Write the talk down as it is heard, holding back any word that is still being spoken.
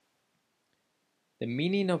The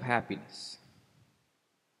meaning of happiness.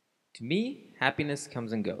 To me, happiness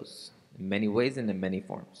comes and goes in many ways and in many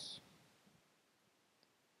forms.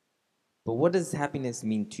 But what does happiness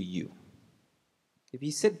mean to you? If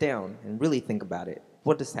you sit down and really think about it,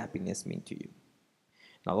 what does happiness mean to you?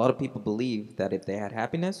 Now, a lot of people believe that if they had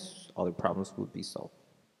happiness, all their problems would be solved.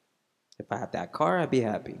 If I had that car, I'd be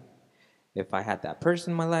happy. If I had that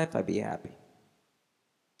person in my life, I'd be happy.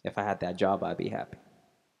 If I had that job, I'd be happy.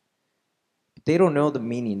 But they don't know the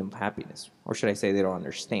meaning of happiness, or should I say, they don't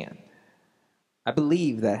understand. I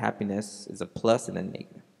believe that happiness is a plus and a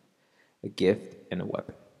negative, a gift and a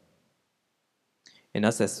weapon. And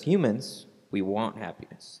us as humans, we want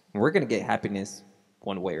happiness. And we're going to get happiness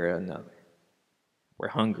one way or another. We're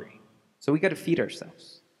hungry. So we got to feed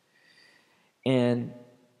ourselves. And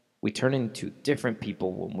we turn into different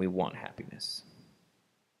people when we want happiness.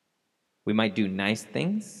 We might do nice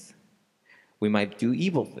things. We might do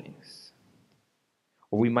evil things.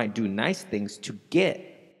 Or we might do nice things to get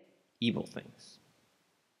evil things.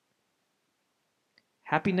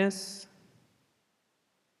 Happiness,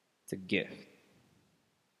 it's a gift.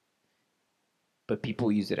 But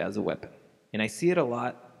people use it as a weapon. And I see it a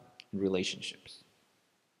lot in relationships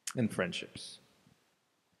and friendships.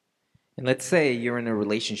 And let's say you're in a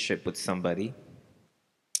relationship with somebody,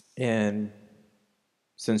 and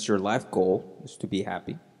since your life goal is to be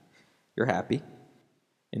happy, you're happy.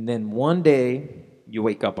 And then one day you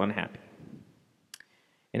wake up unhappy.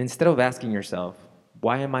 And instead of asking yourself,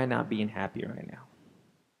 why am I not being happy right now?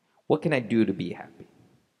 What can I do to be happy?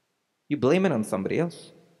 You blame it on somebody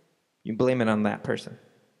else. You blame it on that person.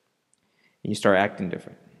 And you start acting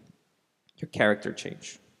different. Your character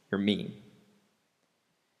change. You're mean.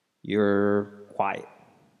 You're quiet.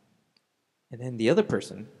 And then the other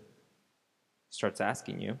person starts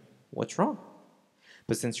asking you, what's wrong?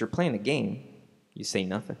 But since you're playing a game, you say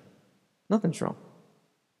nothing. Nothing's wrong.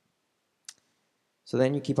 So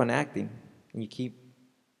then you keep on acting, and you keep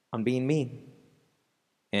on being mean.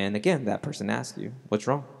 And again, that person asks you, what's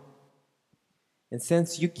wrong? And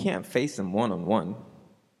since you can't face them one-on-one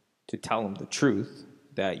to tell them the truth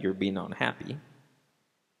that you're being unhappy,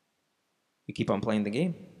 you keep on playing the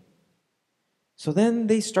game. So then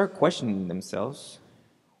they start questioning themselves,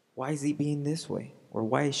 why is he being this way? Or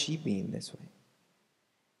why is she being this way?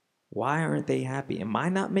 Why aren't they happy? Am I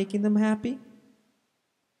not making them happy?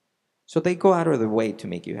 So they go out of their way to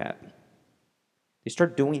make you happy. They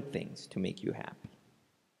start doing things to make you happy.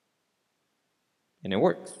 And it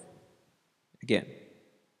works. Again,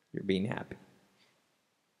 you're being happy.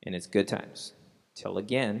 And it's good times. Till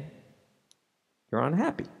again, you're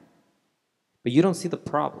unhappy. But you don't see the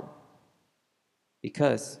problem.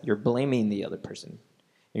 Because you're blaming the other person.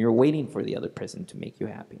 And you're waiting for the other person to make you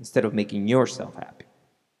happy instead of making yourself happy.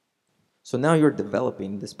 So now you're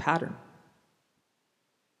developing this pattern.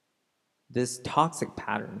 This toxic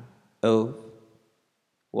pattern of,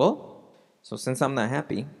 well, so since I'm not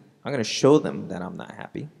happy, I'm going to show them that I'm not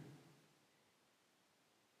happy.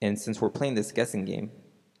 And since we're playing this guessing game,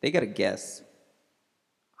 they got to guess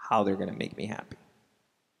how they're going to make me happy.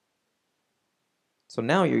 So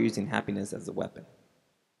now you're using happiness as a weapon.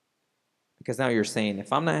 Because now you're saying,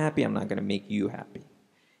 if I'm not happy, I'm not going to make you happy.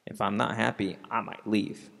 If I'm not happy, I might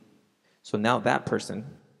leave. So now that person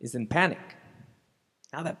is in panic.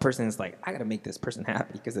 Now that person is like, I got to make this person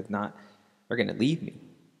happy because if not, they're going to leave me.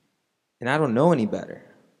 And I don't know any better.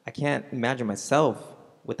 I can't imagine myself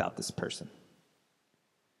without this person.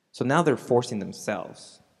 So now they're forcing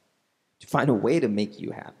themselves to find a way to make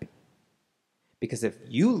you happy. Because if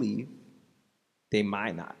you leave, they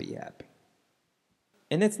might not be happy.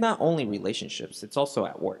 And it's not only relationships, it's also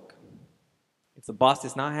at work. If the boss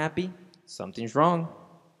is not happy, something's wrong.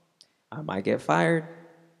 I might get fired.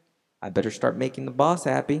 I better start making the boss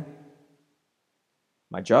happy.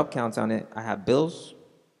 My job counts on it. I have bills.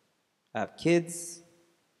 I have kids.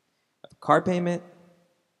 I have a car payment.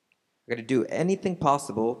 I got to do anything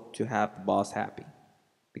possible to have the boss happy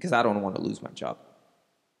because I don't want to lose my job.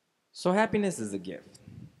 So happiness is a gift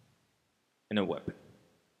and a weapon.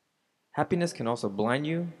 Happiness can also blind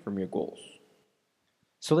you from your goals.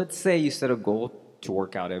 So let's say you set a goal to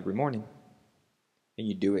work out every morning. And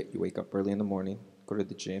you do it. You wake up early in the morning, go to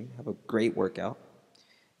the gym, have a great workout.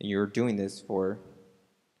 And you're doing this for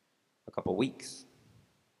a couple weeks.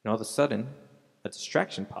 And all of a sudden, a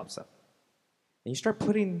distraction pops up. And you start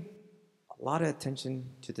putting a lot of attention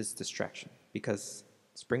to this distraction because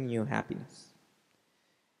it's bringing you happiness.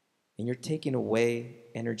 And you're taking away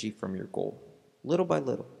energy from your goal, little by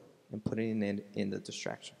little, and putting it in the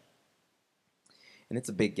distraction. And it's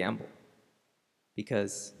a big gamble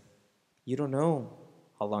because you don't know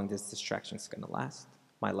how long this distraction is going to last.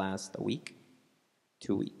 It might last a week.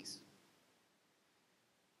 2 weeks.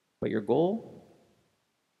 But your goal,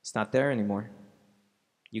 it's not there anymore.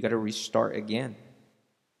 You got to restart again.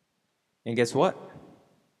 And guess what?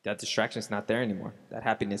 That distraction is not there anymore. That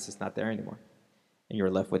happiness is not there anymore. And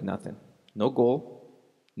you're left with nothing. No goal,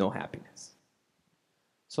 no happiness.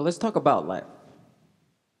 So let's talk about life.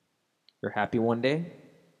 You're happy one day,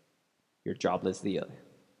 you're jobless the other.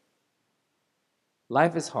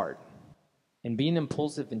 Life is hard, and being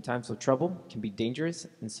impulsive in times of trouble can be dangerous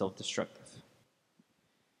and self-destructive.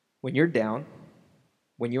 When you're down,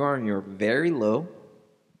 when you are on your very low,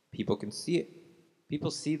 people can see it.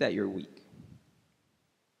 People see that you're weak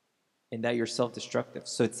and that you're self-destructive.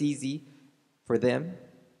 So it's easy for them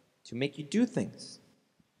to make you do things.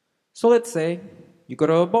 So let's say you go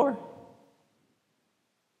to a bar.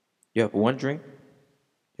 You have one drink,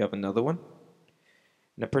 you have another one,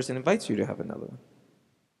 and a person invites you to have another one.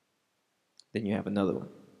 Then you have another one.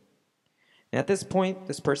 And at this point,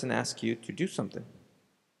 this person asks you to do something.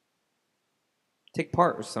 Take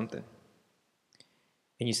part or something.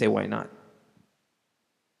 And you say, why not?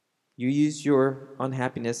 You use your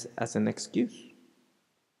unhappiness as an excuse.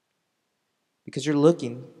 Because you're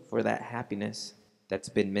looking for that happiness that's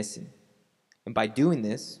been missing. And by doing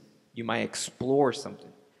this, you might explore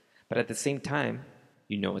something. But at the same time,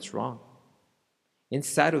 you know it's wrong.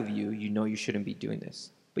 Inside of you, you know you shouldn't be doing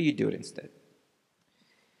this, but you do it instead.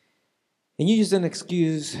 And you use an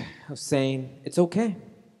excuse of saying, it's okay.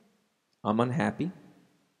 I'm unhappy.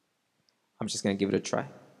 I'm just going to give it a try.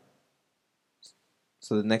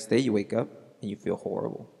 So the next day you wake up and you feel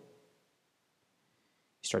horrible.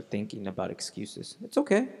 You start thinking about excuses. It's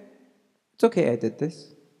okay. It's okay I did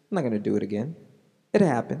this. I'm not going to do it again. It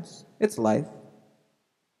happens. It's life.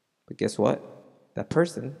 But guess what? That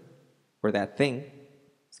person or that thing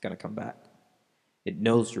is going to come back. It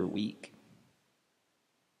knows you're weak.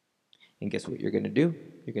 And guess what you're going to do?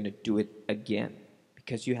 You're going to do it again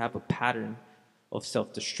because you have a pattern of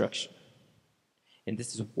self-destruction. And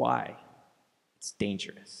this is why it's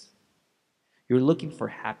dangerous. You're looking for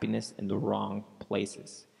happiness in the wrong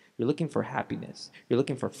places. You're looking for happiness. You're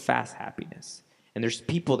looking for fast happiness. And there's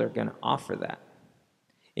people that are going to offer that.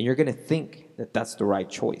 And you're going to think that that's the right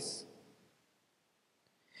choice.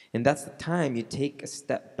 And that's the time you take a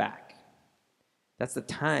step back. That's the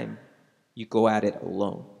time you go at it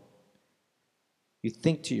alone. You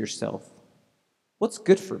think to yourself, what's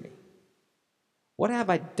good for me? What have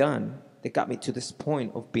I done that got me to this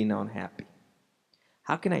point of being unhappy?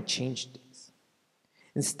 How can I change this?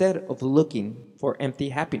 Instead of looking for empty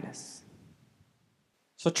happiness.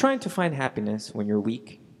 So trying to find happiness when you're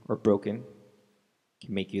weak or broken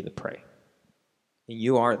can make you the prey. And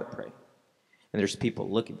you are the prey. And there's people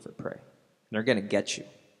looking for prey. And they're going to get you.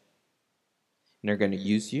 And they're going to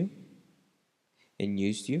use you. And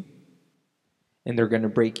use you. And they're going to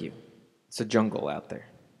break you. It's a jungle out there.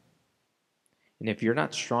 And if you're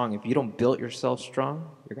not strong, if you don't build yourself strong,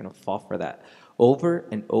 you're going to fall for that over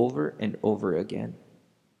and over and over again.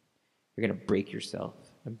 You're going to break yourself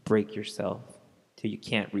and break yourself till you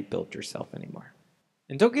can't rebuild yourself anymore.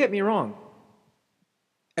 And don't get me wrong.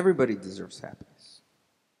 Everybody deserves happiness.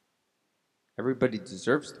 Everybody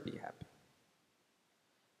deserves to be happy.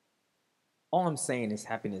 All I'm saying is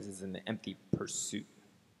happiness is an empty pursuit.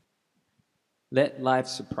 Let life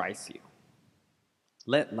surprise you.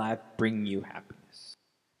 Let life bring you happiness.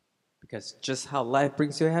 Because just how life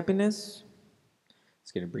brings you happiness,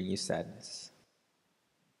 it's going to bring you sadness.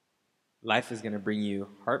 Life is going to bring you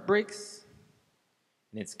heartbreaks,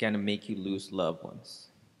 and it's going to make you lose loved ones.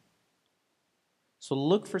 So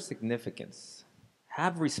look for significance.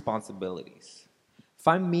 Have responsibilities.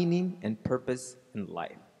 Find meaning and purpose in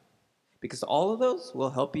life. Because all of those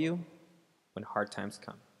will help you when hard times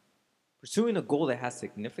come. Pursuing a goal that has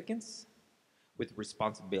significance with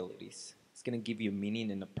responsibilities is going to give you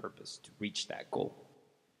meaning and a purpose to reach that goal.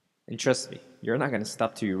 And trust me, you're not going to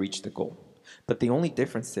stop till you reach the goal. But the only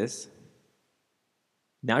difference is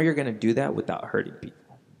now you're going to do that without hurting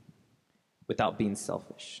people, without being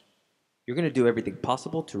selfish. You're going to do everything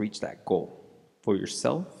possible to reach that goal for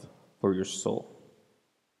yourself, for your soul.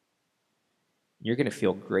 You're going to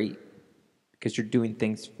feel great because you're doing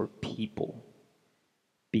things for people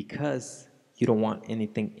because you don't want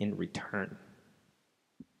anything in return.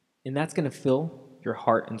 And that's going to fill your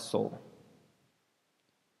heart and soul.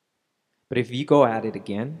 But if you go at it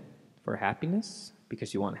again for happiness,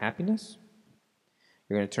 because you want happiness,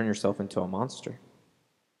 you're going to turn yourself into a monster.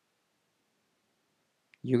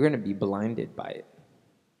 You're going to be blinded by it.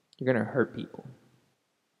 You're going to hurt people.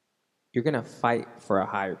 You're going to fight for a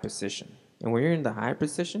higher position. And when you're in the higher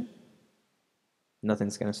position,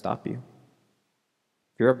 nothing's going to stop you.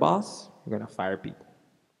 If you're a boss, you're going to fire people.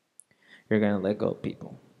 You're going to let go of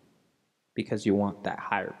people because you want that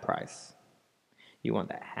higher price. You want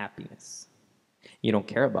that happiness. You don't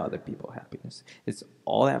care about other people's happiness. It's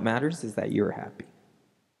all that matters is that you're happy.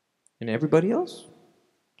 And everybody else,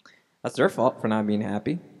 that's their fault for not being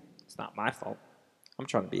happy. It's not my fault. I'm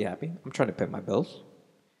trying to be happy. I'm trying to pay my bills.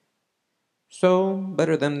 So,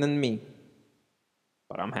 better them than me.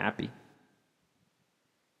 But I'm happy.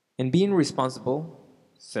 And being responsible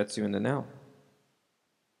sets you in the now.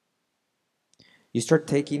 You start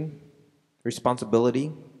taking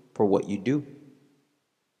responsibility for what you do.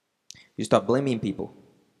 You stop blaming people.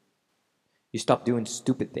 You stop doing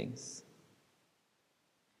stupid things.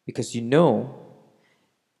 Because you know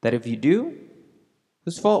that if you do,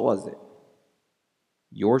 whose fault was it?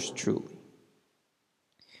 Yours truly.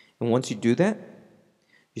 And once you do that,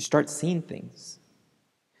 you start seeing things.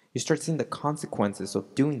 You start seeing the consequences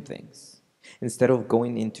of doing things instead of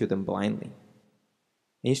going into them blindly.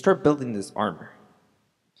 And you start building this armor.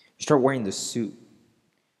 You start wearing the suit.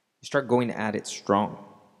 You start going at it strong.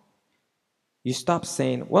 You stop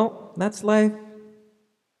saying, well, that's life.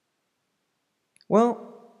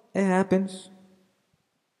 Well, it happens.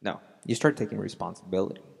 No, you start taking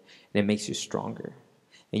responsibility. And it makes you stronger.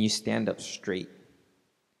 And you stand up straight.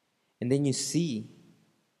 And then you see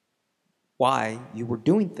why you were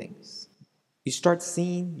doing things. You start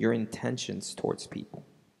seeing your intentions towards people.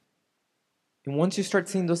 And once you start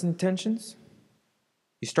seeing those intentions,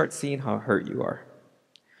 you start seeing how hurt you are,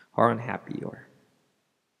 how unhappy you are.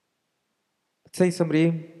 Let's say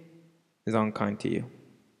somebody is unkind to you,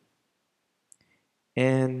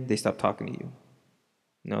 and they stop talking to you.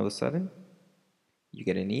 And all of a sudden, you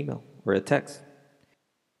get an email or a text.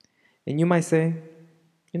 And you might say,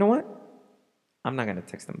 you know what? I'm not going to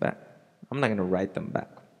text them back. I'm not going to write them back.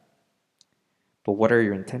 But what are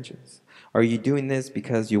your intentions? Are you doing this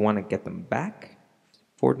because you want to get them back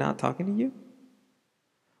for not talking to you?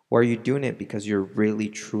 Or are you doing it because you're really,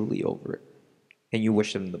 truly over it and you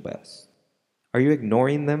wish them the best? Are you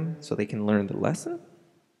ignoring them so they can learn the lesson?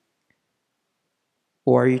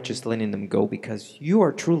 Or are you just letting them go because you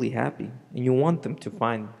are truly happy and you want them to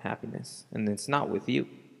find happiness and it's not with you?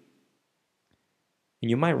 And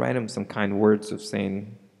you might write them some kind words of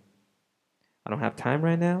saying, I don't have time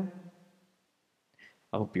right now.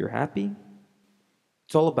 I hope you're happy.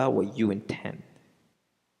 It's all about what you intend.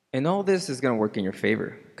 And all this is going to work in your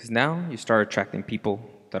favor because now you start attracting people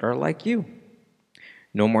that are like you.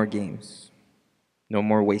 No more games. No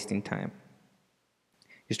more wasting time.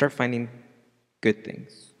 You start finding good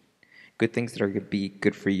things. Good things that are going to be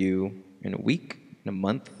good for you in a week, in a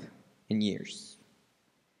month, in years.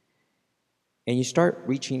 And you start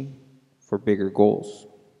reaching for bigger goals.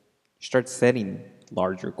 You start setting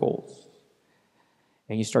larger goals.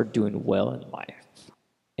 And you start doing well in life.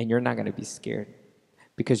 And you're not going to be scared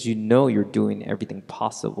because you know you're doing everything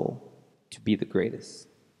possible to be the greatest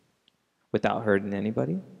without hurting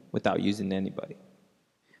anybody, without using anybody,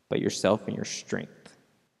 but yourself and your strength.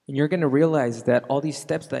 And you're going to realize that all these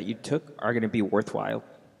steps that you took are going to be worthwhile.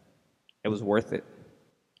 It was worth it.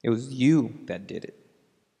 It was you that did it.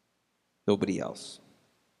 Nobody else.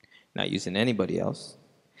 Not using anybody else.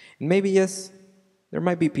 And maybe, yes, there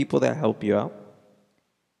might be people that help you out.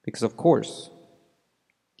 Because, of course,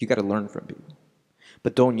 you got to learn from people.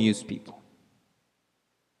 But don't use people.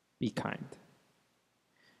 Be kind.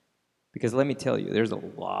 Because let me tell you, there's a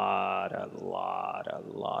lot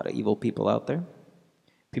of evil people out there.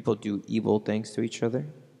 People do evil things to each other.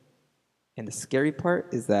 And the scary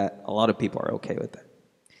part is that a lot of people are okay with it.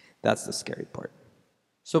 That's the scary part.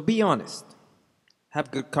 So be honest. Have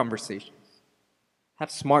good conversations. Have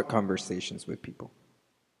smart conversations with people.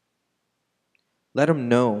 Let them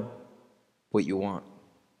know what you want.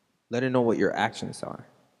 Let them know what your actions are.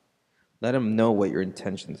 Let them know what your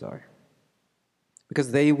intentions are.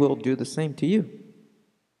 Because they will do the same to you.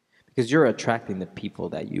 Because you're attracting the people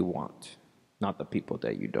that you want, not the people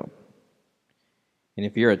that you don't. And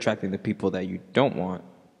if you're attracting the people that you don't want,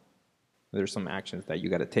 there's some actions that you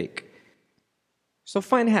got to take. So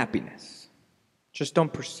find happiness. Just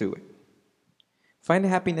don't pursue it. Find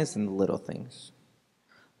happiness in the little things.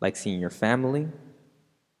 Like seeing your family,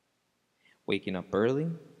 waking up early,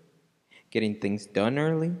 getting things done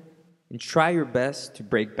early, and try your best to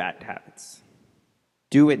break bad habits.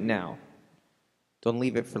 Do it now. Don't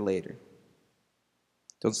leave it for later.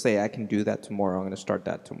 Don't say, I can do that tomorrow. I'm going to start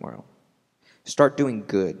that tomorrow. Start doing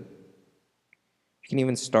good. You can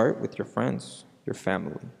even start with your friends, your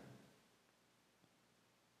family.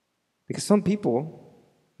 Because some people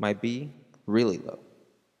might be really low.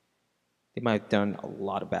 They might have done a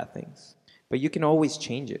lot of bad things. But you can always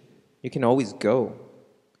change it. You can always go.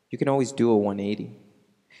 You can always do a 180.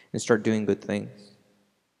 and start doing good things.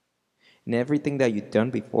 And everything that you've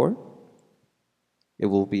done before, it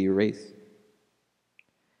will be erased.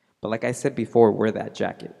 But like I said before, wear that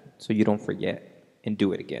jacket so you don't forget and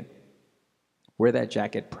do it again. Wear that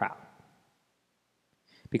jacket proud.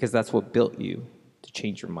 Because that's what built you to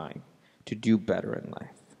change your mind, to do better in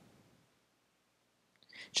life.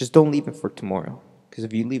 Just don't leave it for tomorrow. Because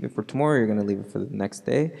if you leave it for tomorrow, you're going to leave it for the next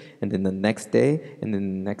day, and then the next day, and then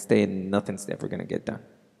the next day, and nothing's ever going to get done.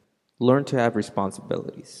 Learn to have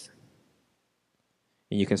responsibilities.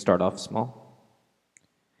 And you can start off small.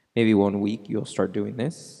 Maybe 1 week you'll start doing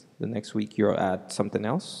this. The next week you'll add something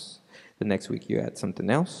else. The next week you add something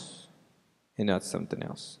else. And add something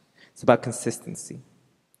else. It's about consistency.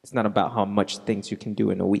 It's not about how much things you can do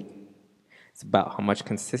in a week. It's about how much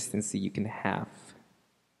consistency you can have.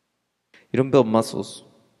 You don't build muscles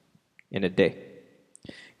in a day.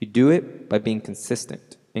 You do it by being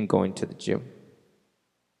consistent and going to the gym.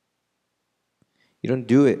 You don't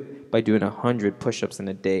do it by doing 100 push-ups in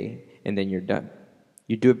a day and then you're done.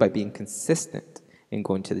 You do it by being consistent and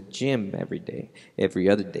going to the gym every day, every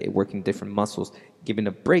other day, working different muscles, giving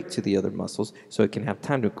a break to the other muscles so it can have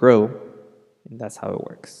time to grow, and that's how it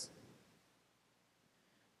works.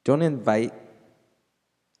 Don't invite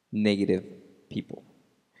negative people.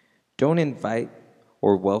 Don't invite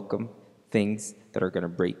or welcome things that are going to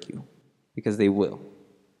break you, because they will.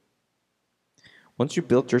 Once you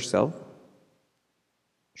build yourself,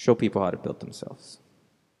 show people how to build themselves.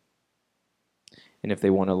 And if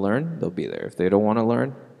they want to learn, they'll be there. If they don't want to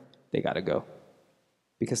learn, they got to go.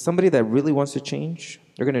 Because somebody that really wants to change,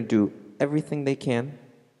 they're going to do everything they can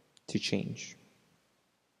to change.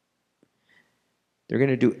 They're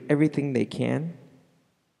going to do everything they can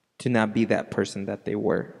to not be that person that they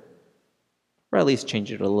were. Or at least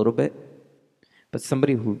change it a little bit. But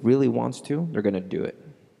somebody who really wants to, they're going to do it.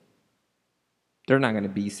 They're not going to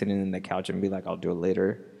be sitting in the couch and be like, I'll do it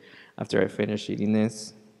later after I finish eating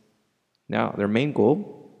this. No, their main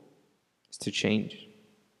goal is to change.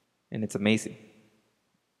 And it's amazing.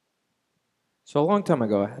 So a long time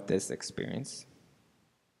ago, I had this experience,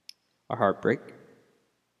 a heartbreak.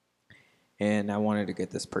 And I wanted to get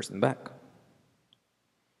this person back.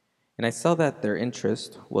 And I saw that their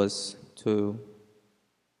interest was to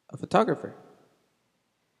a photographer.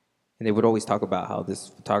 And they would always talk about how this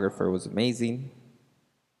photographer was amazing,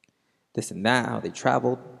 this and that, how they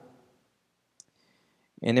traveled.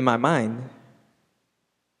 And in my mind,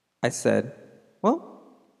 I said, well,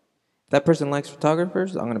 if that person likes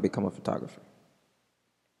photographers, I'm going to become a photographer.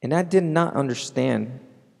 And I did not understand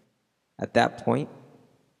at that point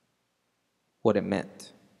what it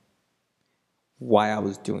meant, why I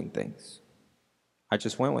was doing things. I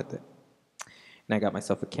just went with it. And I got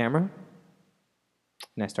myself a camera,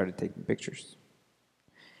 and I started taking pictures.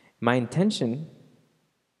 My intention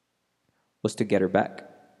was to get her back.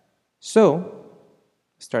 So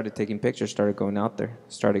I started taking pictures, started going out there,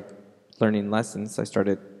 started learning lessons. I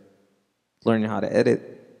started learning how to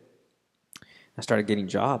edit. I started getting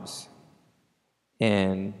jobs.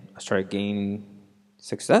 And I started gaining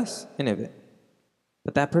success in it.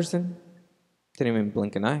 But that person didn't even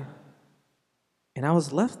blink an eye. And I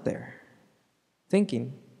was left there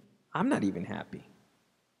thinking, I'm not even happy.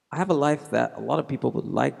 I have a life that a lot of people would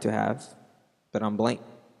like to have, but I'm blank.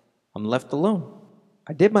 I'm left alone.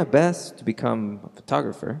 I did my best to become a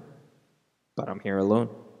photographer, but I'm here alone,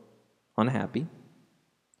 unhappy,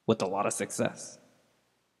 with a lot of success.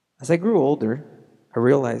 As I grew older, I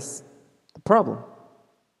realized the problem.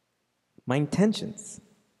 My intentions.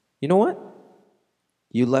 You know what?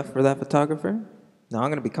 You left for that photographer. Now I'm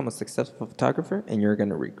going to become a successful photographer, and you're going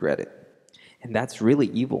to regret it. And that's really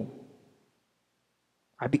evil.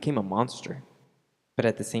 I became a monster. But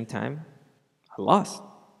at the same time, I lost.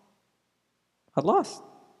 I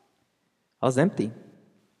was empty.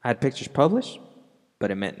 I had pictures published,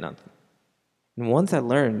 but it meant nothing. And once I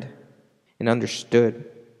learned and understood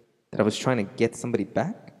that I was trying to get somebody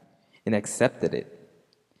back and accepted it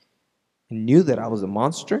and knew that I was a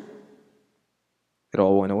monster, it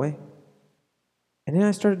all went away. And then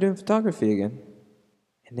I started doing photography again.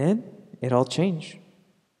 And then it all changed.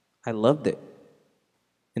 I loved it.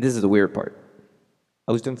 And this is the weird part.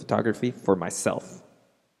 I was doing photography for myself.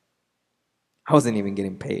 I wasn't even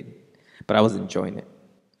getting paid, but I was enjoying it.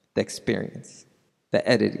 The experience, the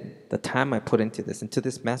editing, the time I put into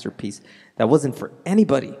this masterpiece that wasn't for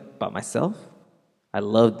anybody but myself. I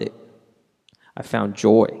loved it. I found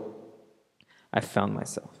joy. I found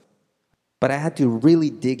myself. But I had to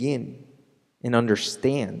really dig in and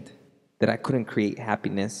understand that I couldn't create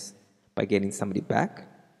happiness by getting somebody back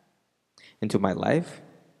into my life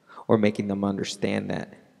or making them understand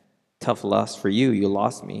that Tough loss for you. You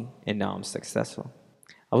lost me, and now I'm successful.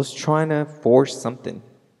 I was trying to force something.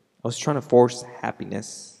 I was trying to force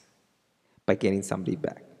happiness by getting somebody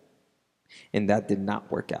back. And that did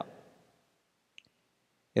not work out.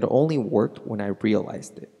 It only worked when I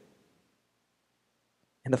realized it.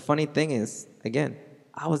 And the funny thing is, again,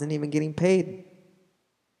 I wasn't even getting paid.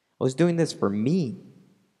 I was doing this for me.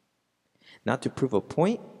 Not to prove a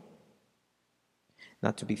point,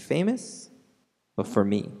 not to be famous, but for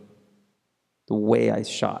me. The way I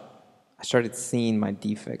shot. I started seeing my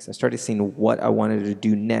defects. I started seeing what I wanted to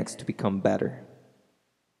do next to become better.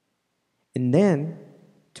 And then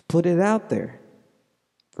to put it out there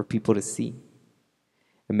for people to see.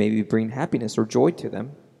 And maybe bring happiness or joy to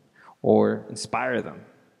them or inspire them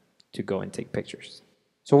to go and take pictures.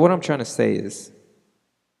 So what I'm trying to say is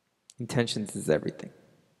intentions is everything.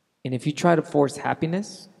 And if you try to force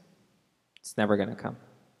happiness, it's never going to come.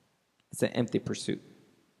 It's an empty pursuit.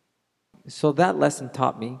 So that lesson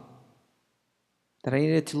taught me that I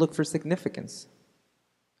needed to look for significance.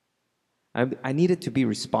 I needed to be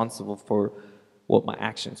responsible for what my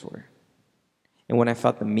actions were. And when I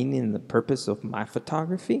felt the meaning and the purpose of my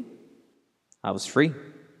photography, I was free.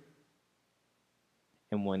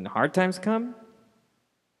 And when hard times come,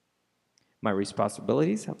 my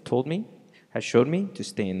responsibilities has showed me to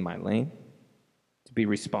stay in my lane, to be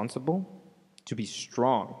responsible, to be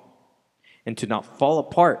strong, and to not fall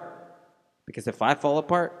apart. Because if I fall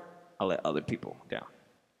apart, I'll let other people down.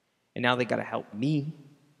 And now they got to help me,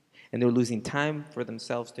 and they're losing time for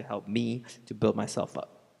themselves to help me to build myself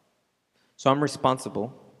up. So I'm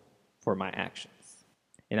responsible for my actions.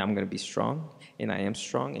 And I'm going to be strong, and I am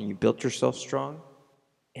strong, and you built yourself strong,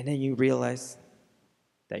 and then you realize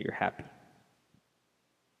that you're happy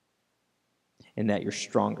and that you're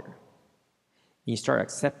stronger. And you start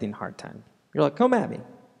accepting hard times. You're like, come at me.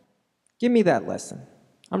 Give me that lesson.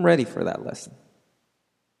 I'm ready for that lesson.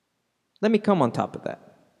 Let me come on top of that.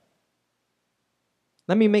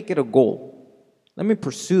 Let me make it a goal. Let me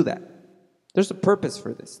pursue that. There's a purpose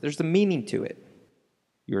for this. There's a meaning to it.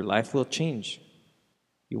 Your life will change.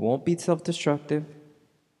 You won't be self-destructive.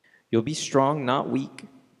 You'll be strong, not weak.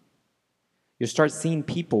 You'll start seeing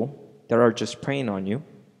people that are just preying on you,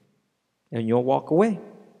 and you'll walk away.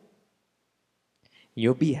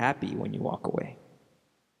 You'll be happy when you walk away.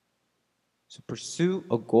 So pursue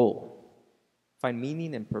a goal. Find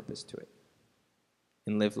meaning and purpose to it.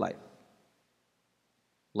 And live life.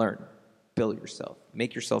 Learn. Build yourself.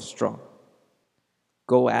 Make yourself strong.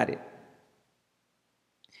 Go at it.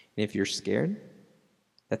 And if you're scared,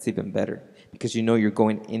 that's even better. Because you know you're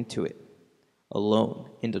going into it alone,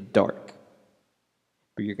 in the dark.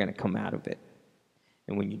 But you're going to come out of it.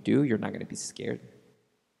 And when you do, you're not going to be scared.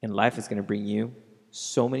 And life is going to bring you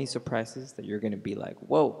so many surprises that you're going to be like,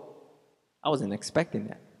 whoa, I wasn't expecting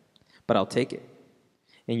that. But I'll take it.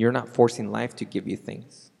 And you're not forcing life to give you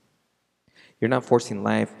things. You're not forcing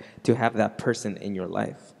life to have that person in your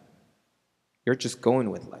life. You're just going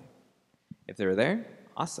with life. If they're there,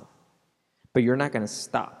 awesome. But you're not going to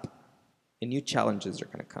stop. And new challenges are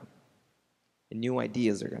going to come. And new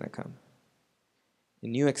ideas are going to come.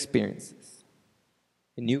 And new experiences.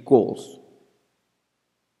 And new goals.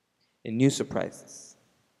 And new surprises.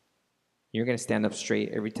 You're going to stand up straight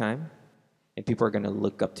every time. And people are going to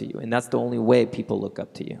look up to you. And that's the only way people look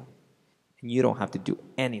up to you. And you don't have to do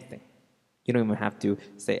anything. You don't even have to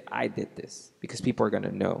say, I did this. Because people are going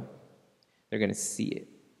to know. They're going to see it.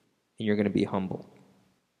 And you're going to be humble.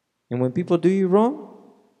 And when people do you wrong,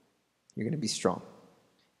 you're going to be strong.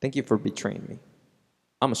 Thank you for betraying me.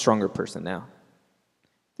 I'm a stronger person now.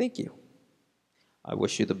 Thank you. I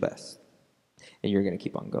wish you the best. And you're going to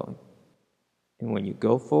keep on going. And when you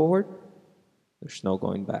go forward, there's no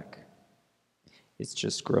going back. It's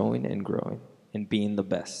just growing and growing and being the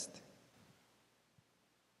best.